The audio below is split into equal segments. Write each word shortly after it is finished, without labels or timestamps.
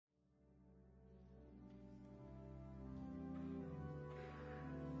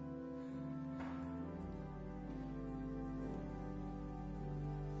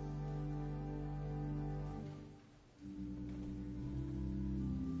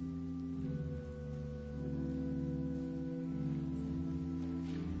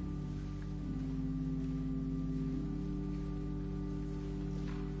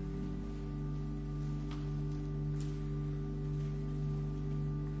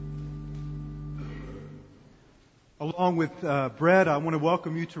Along with Brett, I want to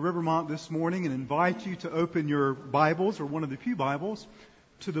welcome you to Rivermont this morning and invite you to open your Bibles, or one of the few Bibles,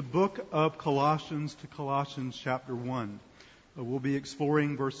 to the book of Colossians, to Colossians chapter 1. We'll be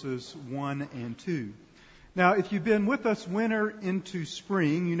exploring verses 1 and 2. Now, if you've been with us winter into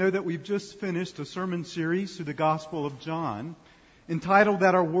spring, you know that we've just finished a sermon series through the Gospel of John entitled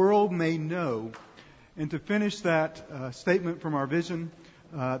That Our World May Know. And to finish that statement from our vision,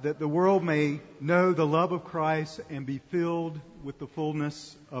 that the world may know the love of Christ and be filled with the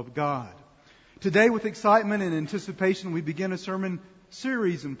fullness of God. Today, with excitement and anticipation, we begin a sermon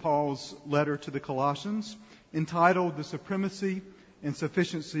series in Paul's letter to the Colossians entitled The Supremacy and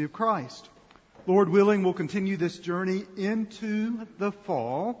Sufficiency of Christ. Lord willing, we'll continue this journey into the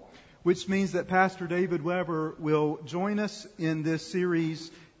fall, which means that Pastor David Weber will join us in this series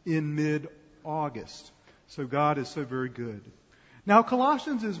in mid-August. So God is so very good. Now,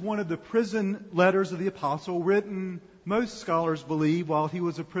 Colossians is one of the prison letters of the apostle written, most scholars believe, while he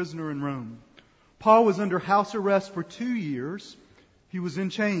was a prisoner in Rome. Paul was under house arrest for 2 years. He was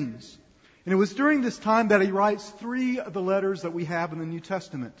in chains. And it was during this time that he writes 3 of the letters that we have in the New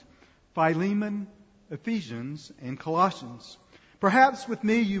Testament: Philemon, Ephesians, and Colossians. Perhaps with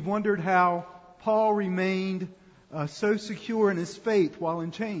me you've wondered how Paul remained so secure in his faith while in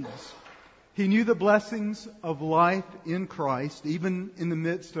chains. He knew the blessings of life in Christ, even in the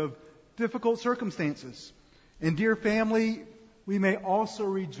midst of difficult circumstances. And dear family, we may also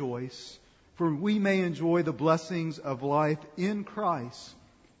rejoice, for we may enjoy the blessings of life in Christ,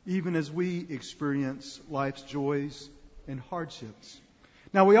 even as we experience life's joys and hardships.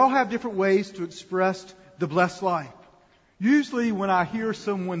 Now, we all have different ways to express the blessed life. Usually when I hear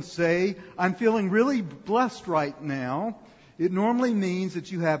someone say, "I'm feeling really blessed right now," it normally means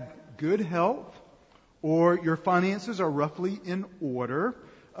that you have good health, or your finances are roughly in order.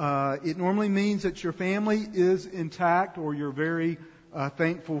 It normally means that your family is intact, or you're very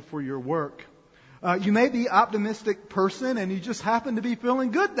thankful for your work. You may be an optimistic person and you just happen to be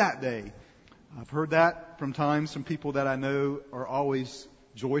feeling good that day. I've heard that from people that I know are always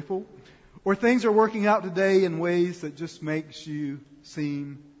joyful. Or things are working out today in ways that just makes you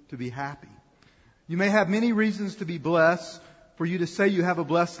seem to be happy. You may have many reasons to be blessed, for you to say you have a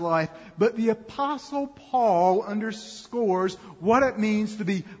blessed life. But the Apostle Paul underscores what it means to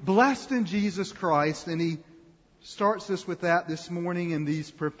be blessed in Jesus Christ. And he starts us with that this morning in these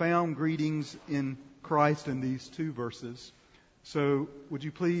profound greetings in Christ in these 2 verses. So would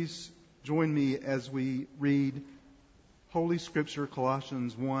you please join me as we read Holy Scripture,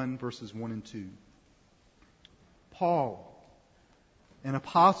 Colossians 1, verses 1 and 2. Paul, an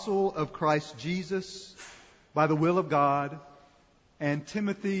apostle of Christ Jesus, by the will of God, and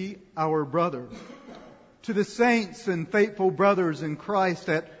Timothy, our brother, to the saints and faithful brothers in Christ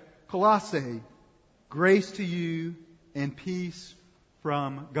at Colossae, grace to you and peace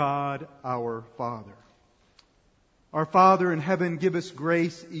from God our Father. Our Father in heaven, give us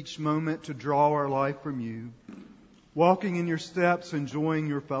grace each moment to draw our life from you, walking in your steps, enjoying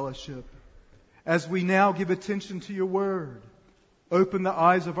your fellowship. As we now give attention to your word, open the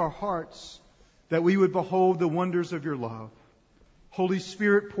eyes of our hearts that we would behold the wonders of your love. Holy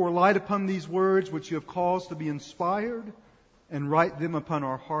Spirit, pour light upon these words which you have caused to be inspired, and write them upon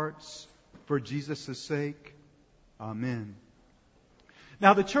our hearts for Jesus' sake. Amen.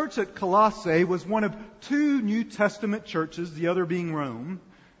 Now, the church at Colossae was one of 2 New Testament churches, the other being Rome,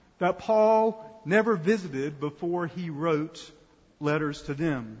 that Paul never visited before he wrote letters to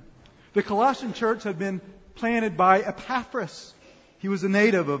them. The Colossian church had been planted by Epaphras. He was a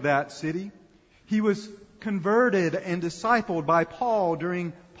native of that city. He was converted and discipled by Paul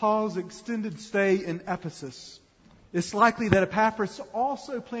during Paul's extended stay in Ephesus. It's likely that Epaphras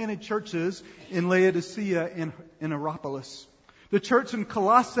also planted churches in Laodicea and in Hierapolis. The church in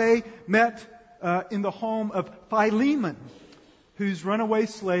Colossae met in the home of Philemon, whose runaway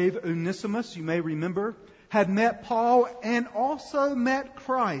slave Onesimus, you may remember, had met Paul and also met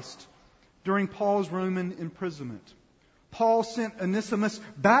Christ during Paul's Roman imprisonment. Paul sent Onesimus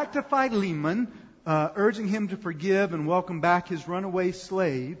back to Philemon, urging him to forgive and welcome back his runaway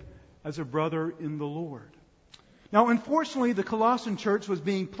slave as a brother in the Lord. Now, unfortunately, the Colossian church was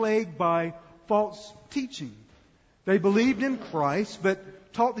being plagued by false teaching. They believed in Christ,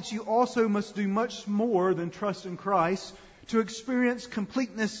 but taught that you also must do much more than trust in Christ to experience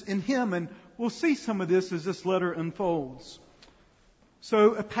completeness in Him. And we'll see some of this as this letter unfolds.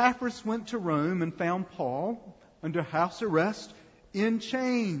 So Epaphras went to Rome and found Paul under house arrest in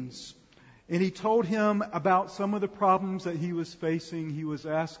chains. And he told him about some of the problems that he was facing. He was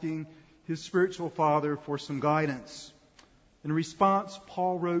asking his spiritual father for some guidance. In response,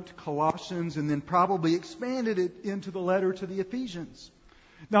 Paul wrote Colossians and then probably expanded it into the letter to the Ephesians.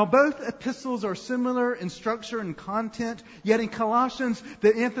 Now, both epistles are similar in structure and content, yet in Colossians,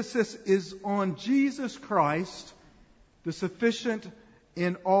 the emphasis is on Jesus Christ, the sufficient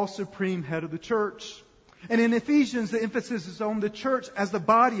and all-supreme head of the church. And in Ephesians, the emphasis is on the church as the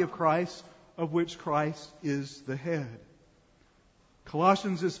body of Christ, of which Christ is the head.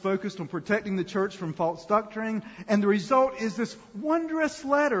 Colossians is focused on protecting the church from false doctrine, and the result is this wondrous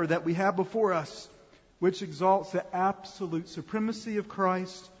letter that we have before us, which exalts the absolute supremacy of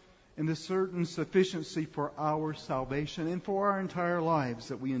Christ and the certain sufficiency for our salvation and for our entire lives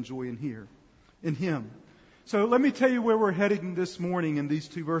that we enjoy in Him. So let me tell you where we're heading this morning in these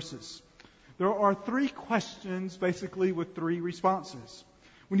two verses. There are three questions, basically, with three responses.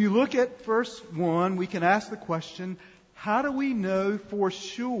 When you look at verse 1, we can ask the question, how do we know for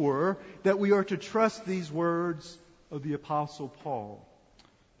sure that we are to trust these words of the Apostle Paul?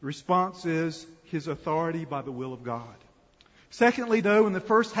 The response is his authority by the will of God. Secondly, though, in the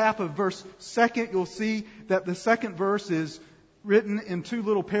first half of verse 2, you'll see that the second verse is written in two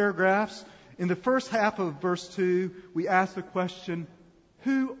little paragraphs. In the first half of verse 2, we ask the question,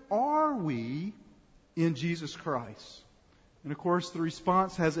 who are we in Jesus Christ? And of course, the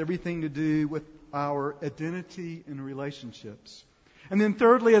response has everything to do with our identity and relationships. And then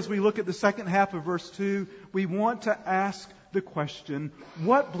thirdly, as we look at the second half of verse 2, we want to ask the question,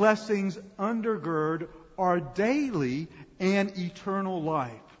 what blessings undergird our daily and eternal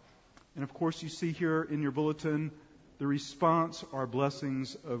life? And of course, you see here in your bulletin, the response are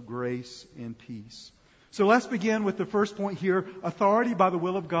blessings of grace and peace. So let's begin with the first point here, authority by the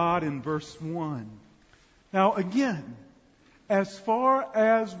will of God in verse 1. Now again, as far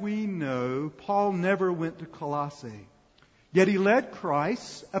as we know, Paul never went to Colossae. Yet he led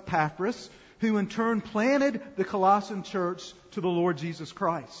Christ, Epaphras, who in turn planted the Colossian church to the Lord Jesus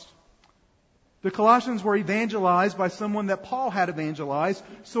Christ. The Colossians were evangelized by someone that Paul had evangelized.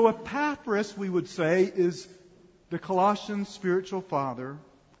 So Epaphras, we would say, is the Colossians' spiritual father,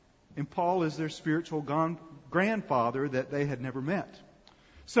 and Paul is their spiritual grandfather that they had never met.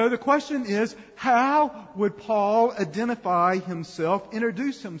 So the question is, how would Paul identify himself,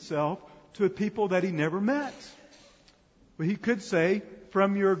 introduce himself to a people that he never met? Well, he could say,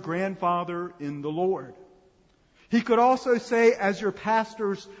 from your grandfather in the Lord. He could also say, as your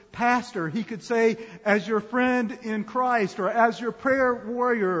pastor's pastor. He could say, as your friend in Christ, or as your prayer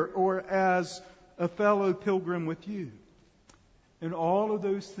warrior, or as a fellow pilgrim with you. And all of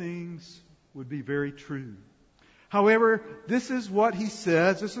those things would be very true. However, this is what he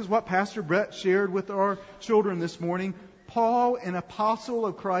says. This is what Pastor Brett shared with our children this morning. Paul, an apostle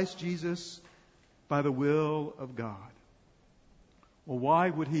of Christ Jesus, by the will of God. Well, why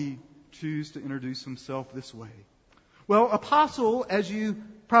would he choose to introduce himself this way? Well, apostle, as you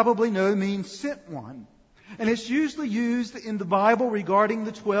probably know, means sent one. And it's usually used in the Bible regarding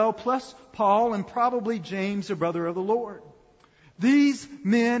the 12, plus Paul and probably James, the brother of the Lord. These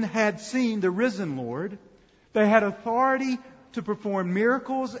men had seen the risen Lord. They had authority to perform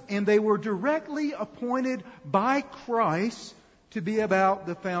miracles, and they were directly appointed by Christ to be about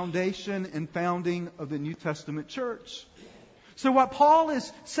the foundation and founding of the New Testament church. So what Paul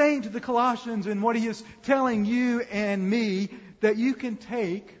is saying to the Colossians, and what he is telling you and me, that you can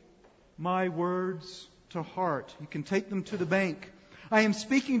take my words to heart. You can take them to the bank. I am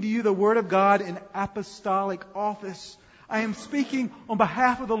speaking to you the Word of God in apostolic office. I am speaking on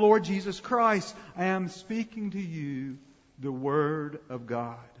behalf of the Lord Jesus Christ. I am speaking to you the Word of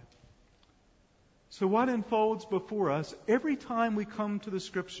God. So what unfolds before us every time we come to the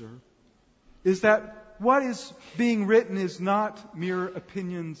Scripture is that what is being written is not mere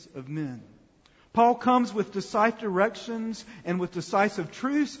opinions of men. Paul comes with decisive directions and with decisive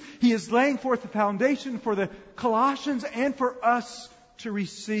truths. He is laying forth the foundation for the Colossians and for us to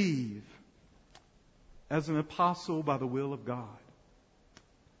receive as an apostle by the will of God.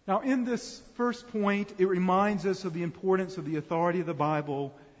 Now, in this first point, it reminds us of the importance of the authority of the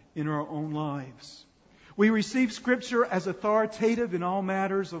Bible in our own lives. We receive Scripture as authoritative in all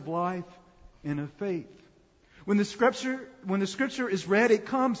matters of life and of faith. When the Scripture is read, it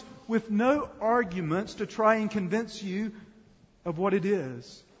comes with no arguments to try and convince you of what it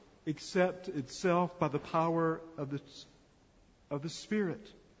is, except itself by the power of the Spirit.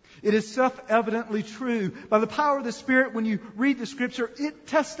 It is self-evidently true. By the power of the Spirit, when you read the Scripture, it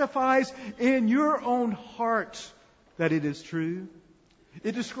testifies in your own heart that it is true.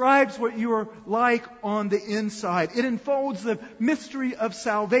 It describes what you are like on the inside. It unfolds the mystery of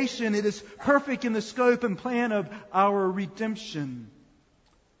salvation. It is perfect in the scope and plan of our redemption.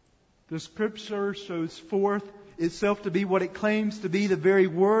 The Scripture shows forth itself to be what it claims to be, the very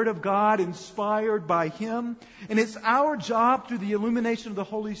Word of God inspired by Him. And it's our job through the illumination of the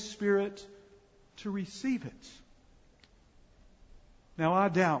Holy Spirit to receive it. Now, I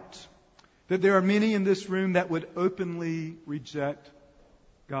doubt that there are many in this room that would openly reject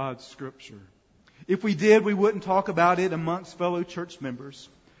God's Scripture. If we did, we wouldn't talk about it amongst fellow church members.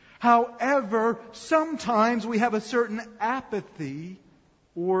 However, sometimes we have a certain apathy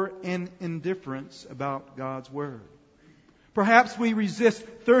or an indifference about God's Word. Perhaps we resist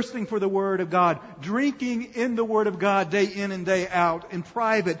thirsting for the Word of God, drinking in the Word of God day in and day out, in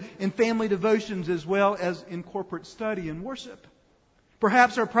private, in family devotions, as well as in corporate study and worship.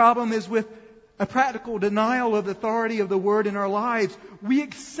 Perhaps our problem is with a practical denial of the authority of the Word in our lives. We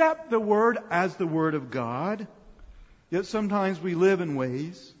accept the Word as the Word of God, yet sometimes we live in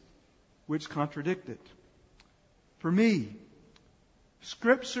ways which contradict it. For me,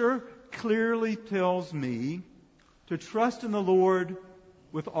 Scripture clearly tells me to trust in the Lord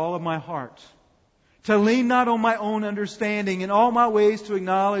with all of my heart, to lean not on my own understanding, in all my ways to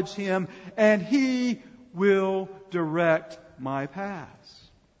acknowledge Him, and He will direct my paths.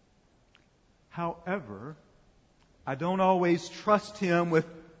 However, I don't always trust Him with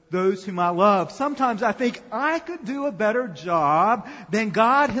those whom I love. Sometimes I think I could do a better job than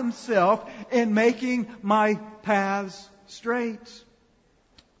God Himself in making my paths straight.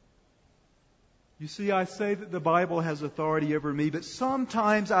 You see, I say that the Bible has authority over me, but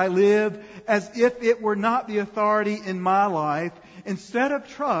sometimes I live as if it were not the authority in my life. Instead of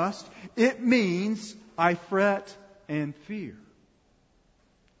trust, it means I fret and fear.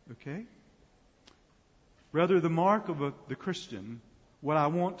 Okay? Rather, the mark of the Christian, what I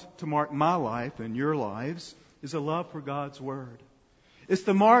want to mark my life and your lives, is a love for God's Word. It's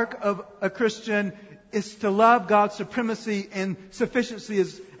the mark of a Christian is to love God's supremacy and sufficiency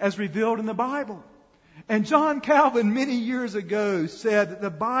as revealed in the Bible. And John Calvin many years ago said that the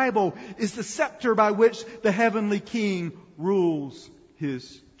Bible is the scepter by which the heavenly King rules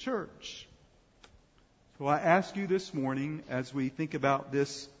His church. So I ask you this morning, as we think about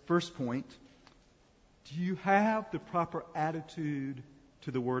this first point, do you have the proper attitude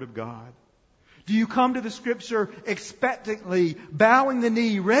to the Word of God? Do you come to the Scripture expectantly, bowing the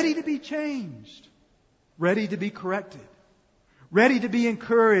knee, ready to be changed, ready to be corrected, ready to be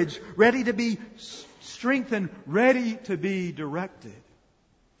encouraged, ready to be strengthened, ready to be directed?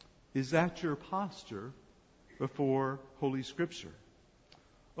 Is that your posture before Holy Scripture?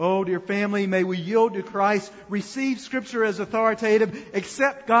 Oh, dear family, may we yield to Christ, receive Scripture as authoritative,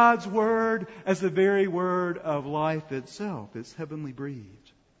 accept God's Word as the very Word of life itself. It's heavenly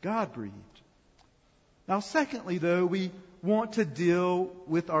breathed, God breathed. Now, secondly, though, we want to deal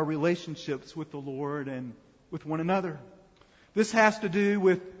with our relationships with the Lord and with one another. This has to do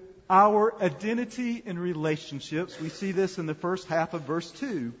with our identity in relationships. We see this in the first half of verse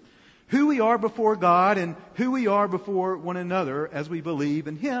 2. Who we are before God and who we are before one another as we believe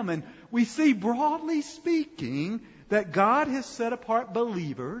in Him. And we see, broadly speaking, that God has set apart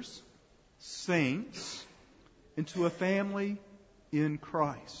believers, saints, into a family in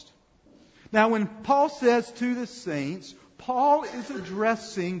Christ. Now, when Paul says to the saints, Paul is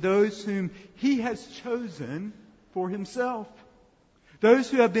addressing those whom he has chosen for himself.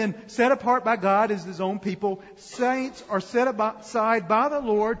 Those who have been set apart by God as His own people. Saints are set aside by the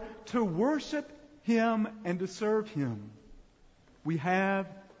Lord to worship Him and to serve Him. We have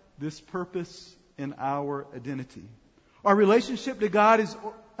this purpose in our identity. Our relationship to God is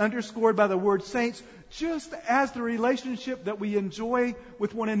underscored by the word saints, just as the relationship that we enjoy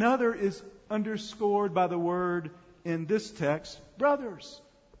with one another is underscored by the word in this text, brothers.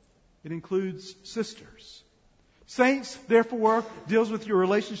 It includes sisters. Saints, therefore, deals with your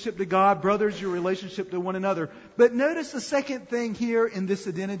relationship to God. Brothers, your relationship to one another. But notice the second thing here in this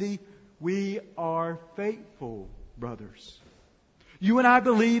identity. We are faithful brothers. You and I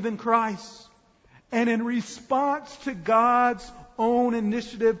believe in Christ. And in response to God's own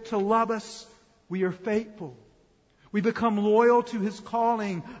initiative to love us, we are faithful. We become loyal to His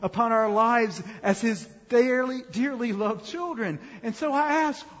calling upon our lives as His dearly loved children. And so I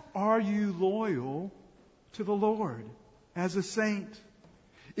ask, are you loyal to the Lord as a saint?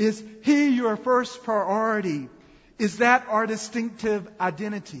 Is He your first priority? Is that our distinctive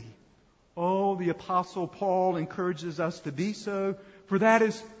identity? Oh, the Apostle Paul encourages us to be so, for that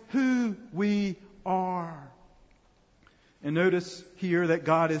is who we are. And notice here that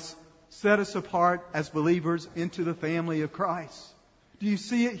God has set us apart as believers into the family of Christ. Do you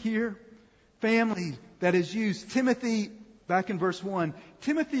see it here? Family that is used. Timothy, back in verse 1,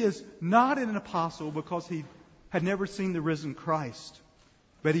 Timothy is not an apostle because he had never seen the risen Christ,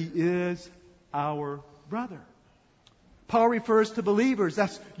 but he is our brother. Paul refers to believers.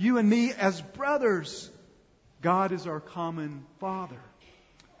 That's you and me as brothers. God is our common Father.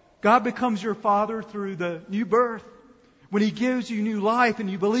 God becomes your Father through the new birth. When He gives you new life and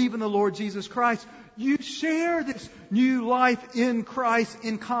you believe in the Lord Jesus Christ, you share this new life in Christ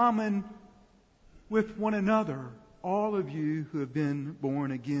in common with one another, all of you who have been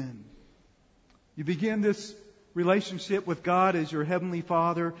born again. You begin this relationship with God as your Heavenly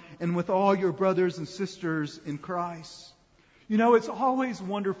Father and with all your brothers and sisters in Christ. You know, it's always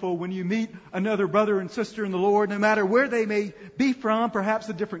wonderful when you meet another brother and sister in the Lord, no matter where they may be from, perhaps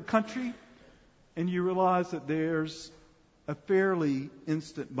a different country, and you realize that there's a fairly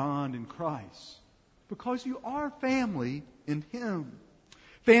instant bond in Christ. Because you are family in Him.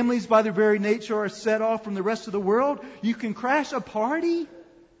 Families, by their very nature, are set off from the rest of the world. You can crash a party,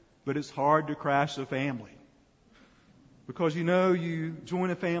 but it's hard to crash a family. Because you join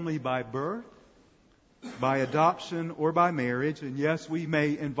a family by birth, by adoption, or by marriage. And yes, we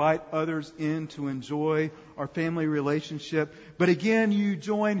may invite others in to enjoy our family relationship. But again, you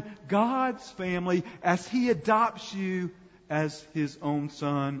join God's family as He adopts you as His own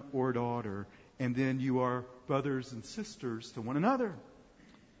son or daughter. And then you are brothers and sisters to one another.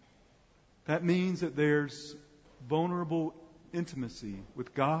 That means that there's vulnerable intimacy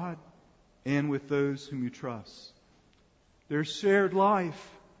with God and with those whom you trust. There's shared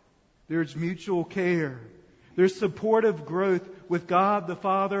life. There's mutual care. There's supportive growth with God the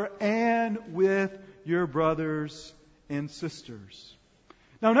Father and with your brothers and sisters.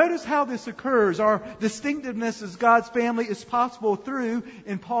 Now notice how this occurs. Our distinctiveness as God's family is possible through,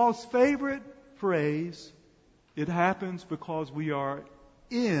 in Paul's favorite phrase, it happens because we are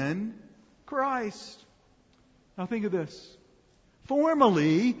in Christ. Now think of this.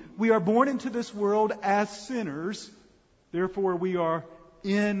 Formerly, we are born into this world as sinners. Therefore, we are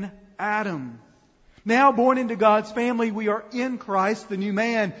in Adam. Now born into God's family, we are in Christ, the new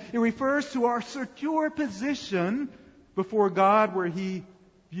man. It refers to our secure position before God, where He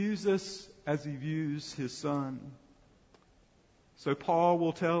views us as He views His Son. So Paul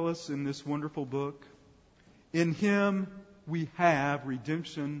will tell us in this wonderful book, in Him we have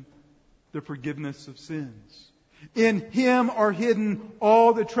redemption, the forgiveness of sins. In Him are hidden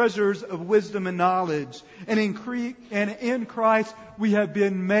all the treasures of wisdom and knowledge. And in Christ we have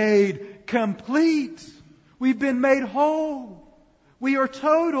been made complete. We've been made whole. We are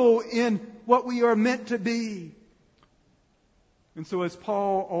total in what we are meant to be. And so as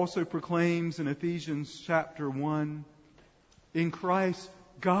Paul also proclaims in Ephesians chapter 1, in Christ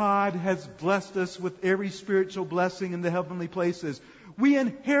God has blessed us with every spiritual blessing in the heavenly places. We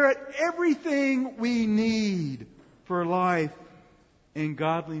inherit everything we need for life and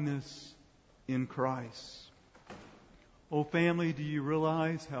godliness in Christ. Oh, family, do you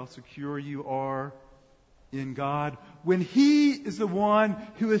realize how secure you are in God? When He is the one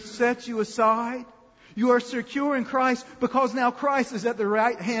who has set you aside, you are secure in Christ because now Christ is at the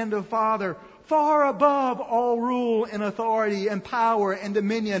right hand of Father, far above all rule and authority and power and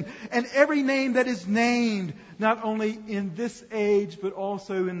dominion and every name that is named, not only in this age but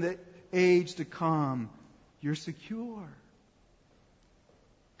also in the age to come. You're secure.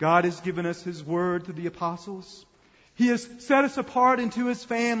 God has given us His word to the apostles. He has set us apart into His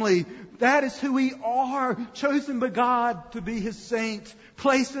family. That is who we are, chosen by God to be His saint,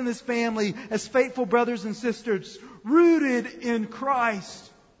 placed in His family as faithful brothers and sisters, rooted in Christ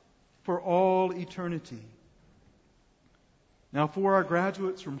for all eternity. Now, for our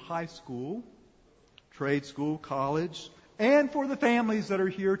graduates from high school, trade school, college, and for the families that are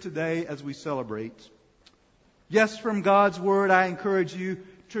here today as we celebrate, yes, from God's Word, I encourage you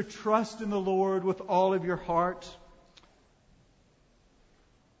to trust in the Lord with all of your heart,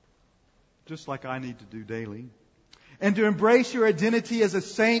 just like I need to do daily, and to embrace your identity as a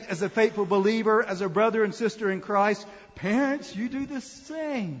saint, as a faithful believer, as a brother and sister in Christ. Parents, you do the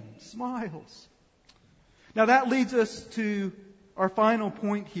same. Smiles. Now that leads us to our final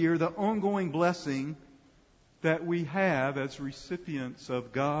point here, the ongoing blessing that we have as recipients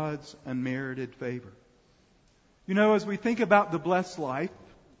of God's unmerited favor. You know, as we think about the blessed life,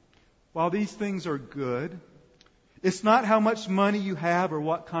 while these things are good, it's not how much money you have or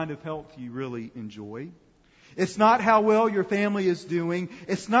what kind of health you really enjoy. It's not how well your family is doing.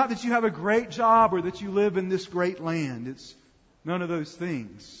 It's not that you have a great job or that you live in this great land. It's none of those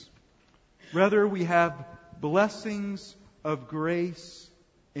things. Rather, we have blessings of grace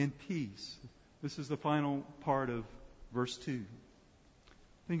and peace. This is the final part of verse 2.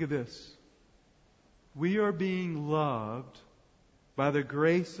 Think of this. We are being loved by the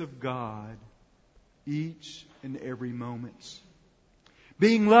grace of God each and every moment.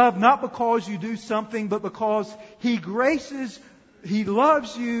 Being loved not because you do something, but because He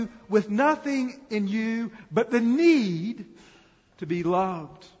loves you with nothing in you but the need to be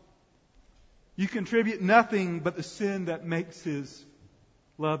loved. You contribute nothing but the sin that makes His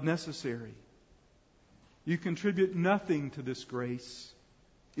love necessary. You contribute nothing to this grace.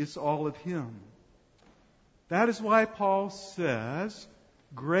 It's all of Him. That is why Paul says,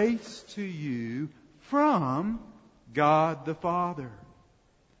 grace to you from God the Father.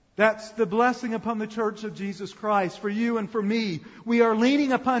 That's the blessing upon the church of Jesus Christ, for you and for me. We are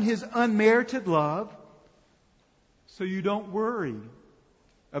leaning upon His unmerited love, so you don't worry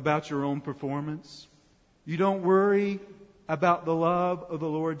about your own performance. You don't worry about the love of the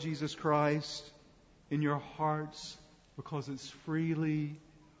Lord Jesus Christ in your hearts, because it's freely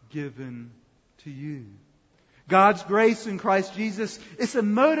given to you. God's grace in Christ Jesus is a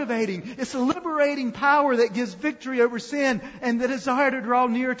motivating, it's a liberating power that gives victory over sin and the desire to draw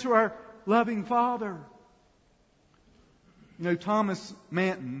near to our loving Father. You know, Thomas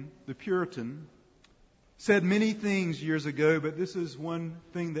Manton, the Puritan, said many things years ago, but this is one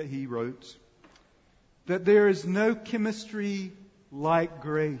thing that he wrote: that there is no chemistry like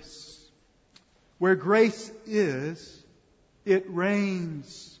grace. Where grace is, it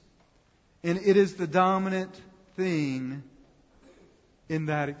reigns, and it is the dominant thing in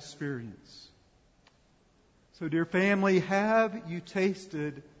that experience. So, dear family, have you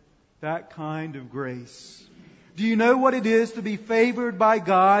tasted that kind of grace? Do you know what it is to be favored by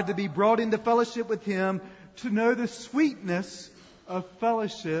God, to be brought into fellowship with Him, to know the sweetness of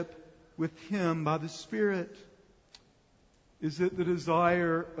fellowship with Him by the Spirit? Is it the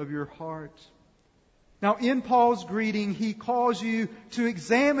desire of your heart? Now, in Paul's greeting, he calls you to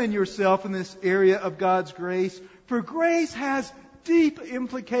examine yourself in this area of God's grace, for grace has deep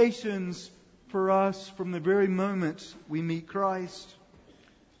implications for us from the very moment we meet Christ.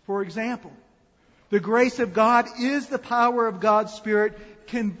 For example, the grace of God is the power of God's Spirit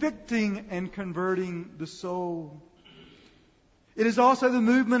convicting and converting the soul. It is also the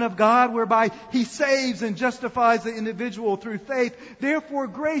movement of God whereby He saves and justifies the individual through faith. Therefore,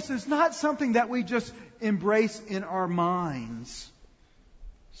 grace is not something that we just embrace in our minds,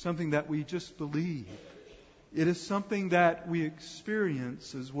 something that we just believe. It is something that we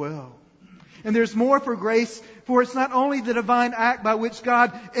experience as well. And there's more for grace, for it's not only the divine act by which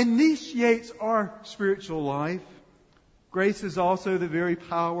God initiates our spiritual life. Grace is also the very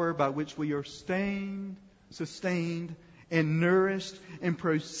power by which we are sustained, and nourished and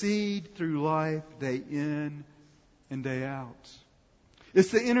proceed through life day in and day out.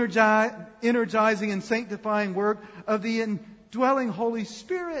 It's the energizing and sanctifying work of the indwelling Holy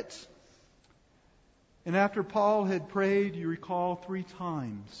Spirit. And after Paul had prayed, you recall 3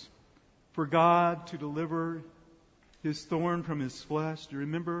 times, for God to deliver his thorn from his flesh. Do you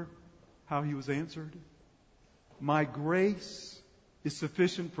remember how he was answered? My grace is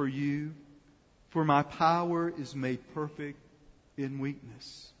sufficient for you, for my power is made perfect in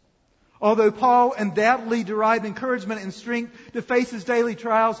weakness. Although Paul undoubtedly derived encouragement and strength to face his daily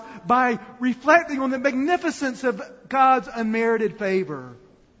trials by reflecting on the magnificence of God's unmerited favor,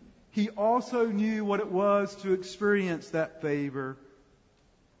 he also knew what it was to experience that favor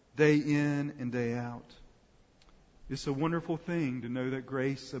day in and day out. It's a wonderful thing to know that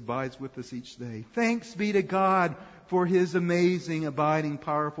grace abides with us each day. Thanks be to God for His amazing, abiding,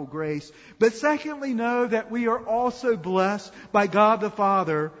 powerful grace. But secondly, know that we are also blessed by God the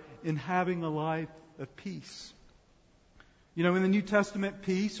Father in having a life of peace. You know, in the New Testament,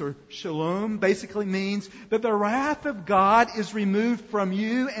 peace, or shalom, basically means that the wrath of God is removed from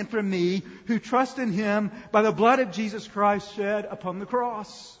you and from me who trust in Him by the blood of Jesus Christ shed upon the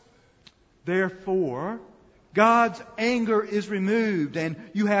cross. Therefore, God's anger is removed and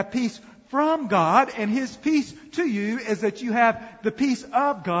you have peace from God, and His peace to you is that you have the peace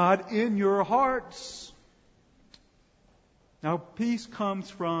of God in your hearts. Now, peace comes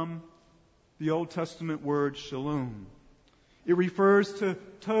from the Old Testament word shalom. It refers to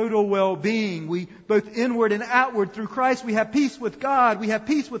total well-being. We, both inward and outward, through Christ, we have peace with God. We have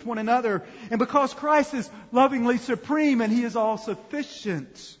peace with one another. And because Christ is lovingly supreme and He is all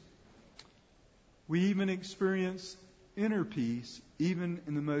sufficient, we even experience inner peace, even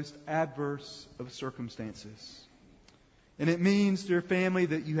in the most adverse of circumstances. And it means, dear family,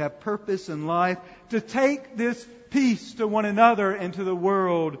 that you have purpose in life to take this peace to one another and to the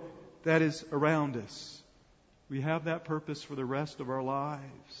world that is around us. We have that purpose for the rest of our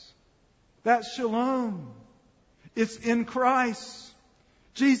lives. That's shalom. It's in Christ.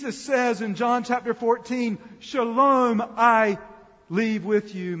 Jesus says in John chapter 14, Shalom I leave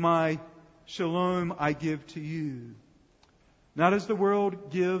with you, my shalom I give to you. Not as the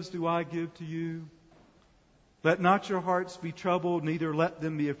world gives do I give to you. Let not your hearts be troubled, neither let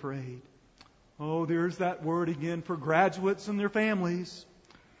them be afraid. Oh, there's that word again for graduates and their families.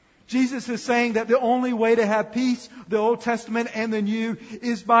 Jesus is saying that the only way to have peace, the Old Testament and the New,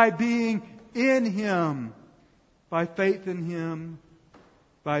 is by being in Him, by faith in Him,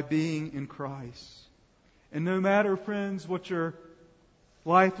 by being in Christ. And no matter, friends, what your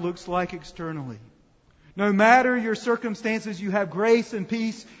life looks like externally, no matter your circumstances, you have grace and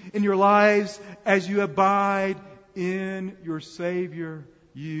peace in your lives as you abide in your Savior.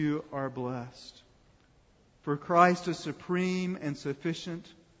 You are blessed. For Christ is supreme and sufficient,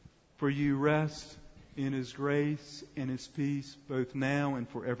 for you rest in His grace and His peace both now and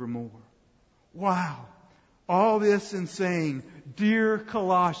forevermore. Wow! All this in saying, dear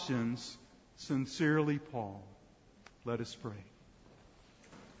Colossians, sincerely Paul. Let us pray.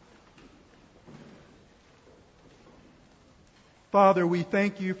 Father, we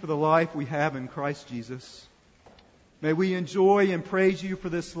thank You for the life we have in Christ Jesus. May we enjoy and praise You for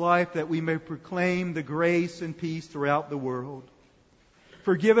this life, that we may proclaim the grace and peace throughout the world.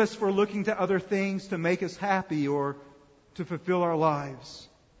 Forgive us for looking to other things to make us happy or to fulfill our lives.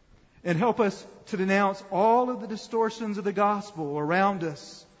 And help us to denounce all of the distortions of the gospel around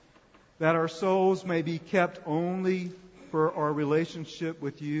us, that our souls may be kept only for our relationship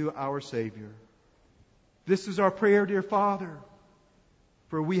with You, our Savior. This is our prayer, dear Father,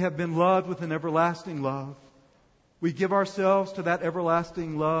 for we have been loved with an everlasting love. We give ourselves to that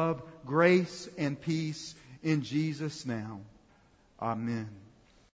everlasting love, grace and peace in Jesus now. Amen.